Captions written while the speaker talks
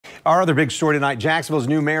Our other big story tonight, Jacksonville's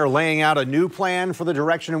new mayor laying out a new plan for the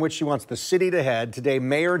direction in which she wants the city to head. Today,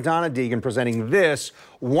 Mayor Donna Deegan presenting this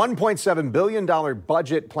 $1.7 billion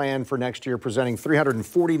budget plan for next year, presenting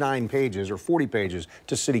 349 pages or 40 pages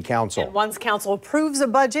to City Council. And once Council approves a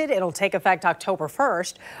budget, it'll take effect October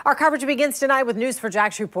 1st. Our coverage begins tonight with News 4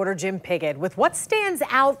 Jax reporter Jim Piggott with what stands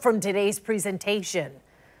out from today's presentation.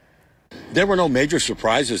 There were no major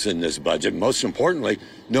surprises in this budget. Most importantly,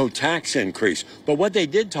 no tax increase. But what they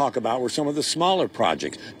did talk about were some of the smaller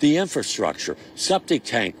projects, the infrastructure, septic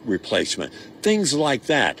tank replacement, things like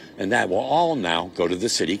that. And that will all now go to the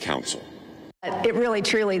City Council. It really,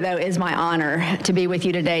 truly, though, is my honor to be with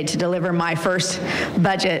you today to deliver my first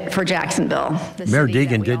budget for Jacksonville. Mayor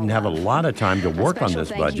Deegan didn't have a lot of time to work on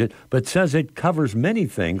this budget, but says it covers many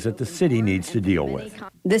things that the city needs to deal with.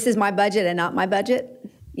 This is my budget and not my budget.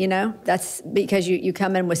 You know, that's because you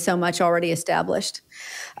come in with so much already established.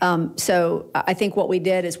 So I think what we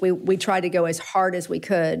did is we tried to go as hard as we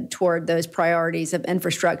could toward those priorities of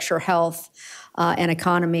infrastructure, health, and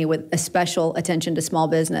economy, with a special attention to small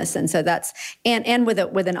business. And so that's and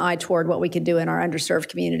with an eye toward what we could do in our underserved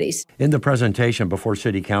communities. In the presentation before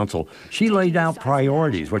City Council, she laid out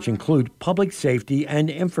priorities which include public safety and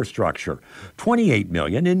infrastructure, $28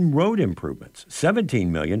 million in road improvements, $17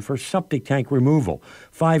 million for septic tank removal,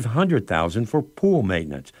 $500,000 for pool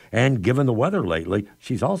maintenance. And given the weather lately,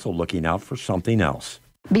 she's also looking out for something else.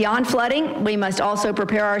 Beyond flooding, we must also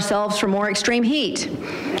prepare ourselves for more extreme heat.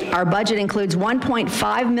 Our budget includes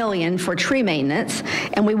 $1.5 million for tree maintenance,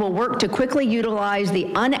 and we will work to quickly utilize the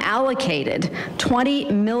unallocated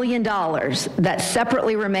 $20 million that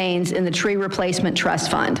separately remains in the Tree Replacement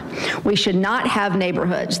Trust Fund. We should not have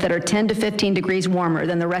neighborhoods that are 10 to 15 degrees warmer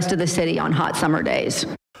than the rest of the city on hot summer days.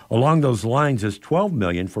 Along those lines is $12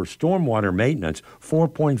 million for stormwater maintenance,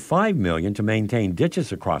 $4.5 million to maintain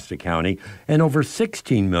ditches across the county, and over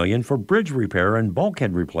 $16 million for bridge repair and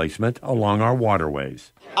bulkhead replacement along our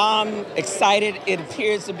waterways. I'm excited. It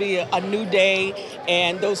appears to be a new day,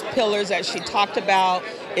 and those pillars that she talked about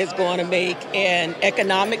is going to make an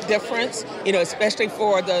economic difference, you know, especially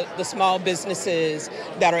for the small businesses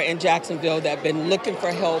that are in Jacksonville that have been looking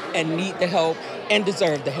for help and need the help and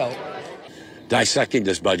deserve the help. Dissecting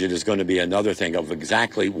this budget is going to be another thing of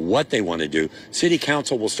exactly what they want to do. City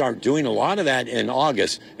Council will start doing a lot of that in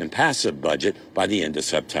August and pass the budget by the end of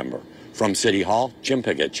September. From City Hall, Jim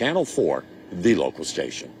Piggott, Channel 4, the local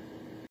station.